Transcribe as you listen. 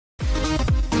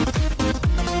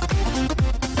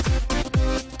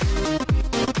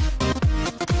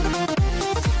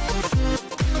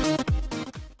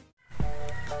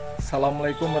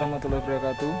Assalamualaikum warahmatullahi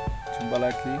wabarakatuh. Jumpa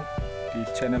lagi di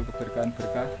channel Keberkahan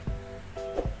Berkah.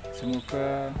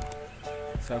 Semoga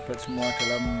sahabat semua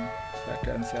dalam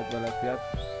keadaan sehat walafiat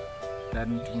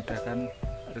dan dimudahkan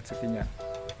rezekinya.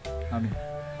 Amin.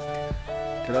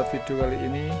 Dalam video kali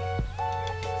ini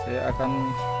saya akan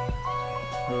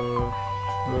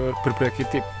berbagi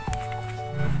tips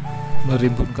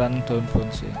merimbunkan daun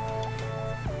bonsai.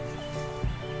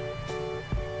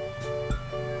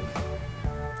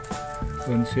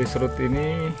 Bonsai serut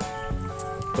ini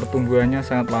pertumbuhannya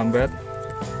sangat lambat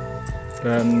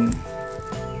dan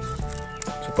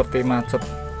seperti macet,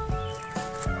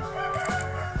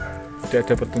 tidak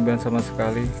ada pertumbuhan sama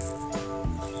sekali.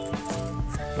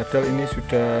 Padahal ini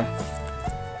sudah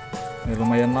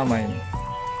lumayan lama ini.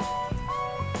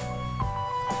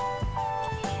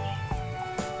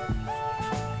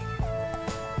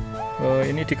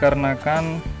 Ini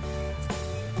dikarenakan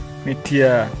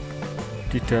media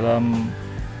di dalam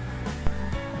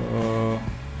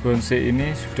bonsai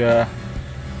ini sudah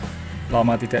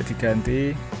lama tidak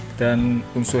diganti dan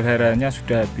unsur hariannya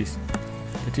sudah habis.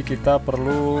 Jadi kita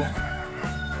perlu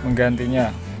menggantinya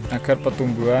agar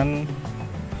pertumbuhan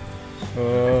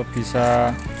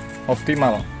bisa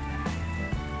optimal.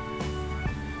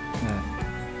 Nah,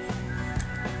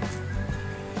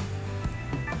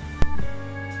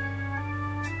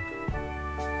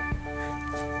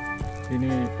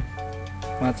 ini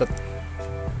macet,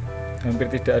 hampir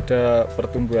tidak ada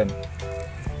pertumbuhan.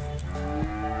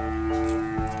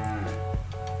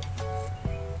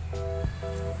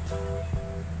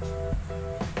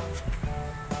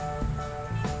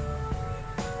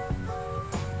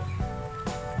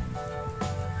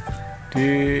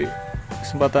 Di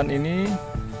kesempatan ini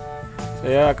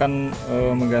saya akan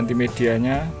mengganti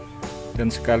medianya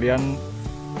dan sekalian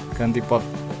ganti pot.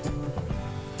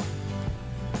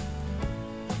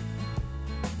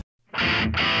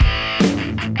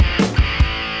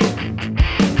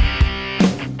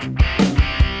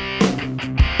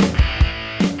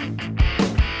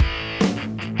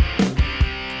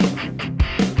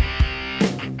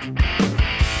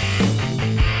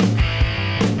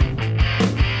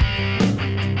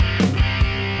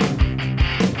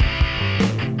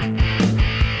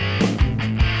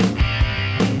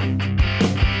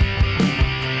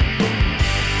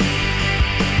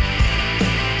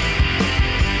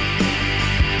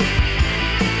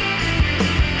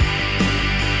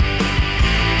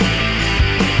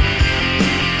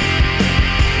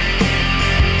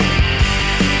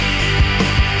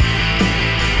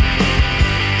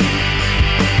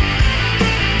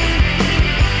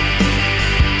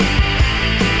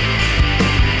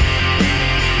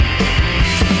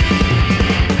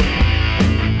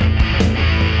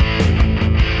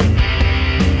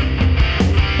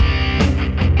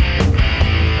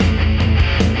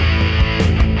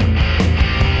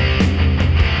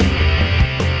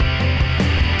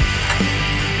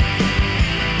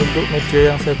 Untuk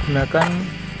media yang saya gunakan,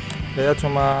 saya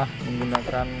cuma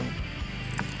menggunakan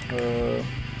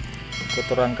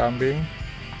kotoran kambing,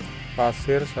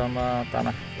 pasir, sama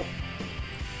tanah.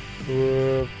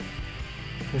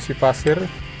 Fungsi pasir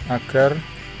agar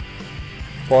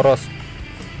poros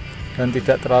dan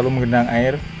tidak terlalu menggenang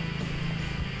air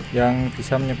yang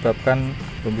bisa menyebabkan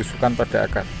pembusukan pada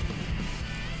akar.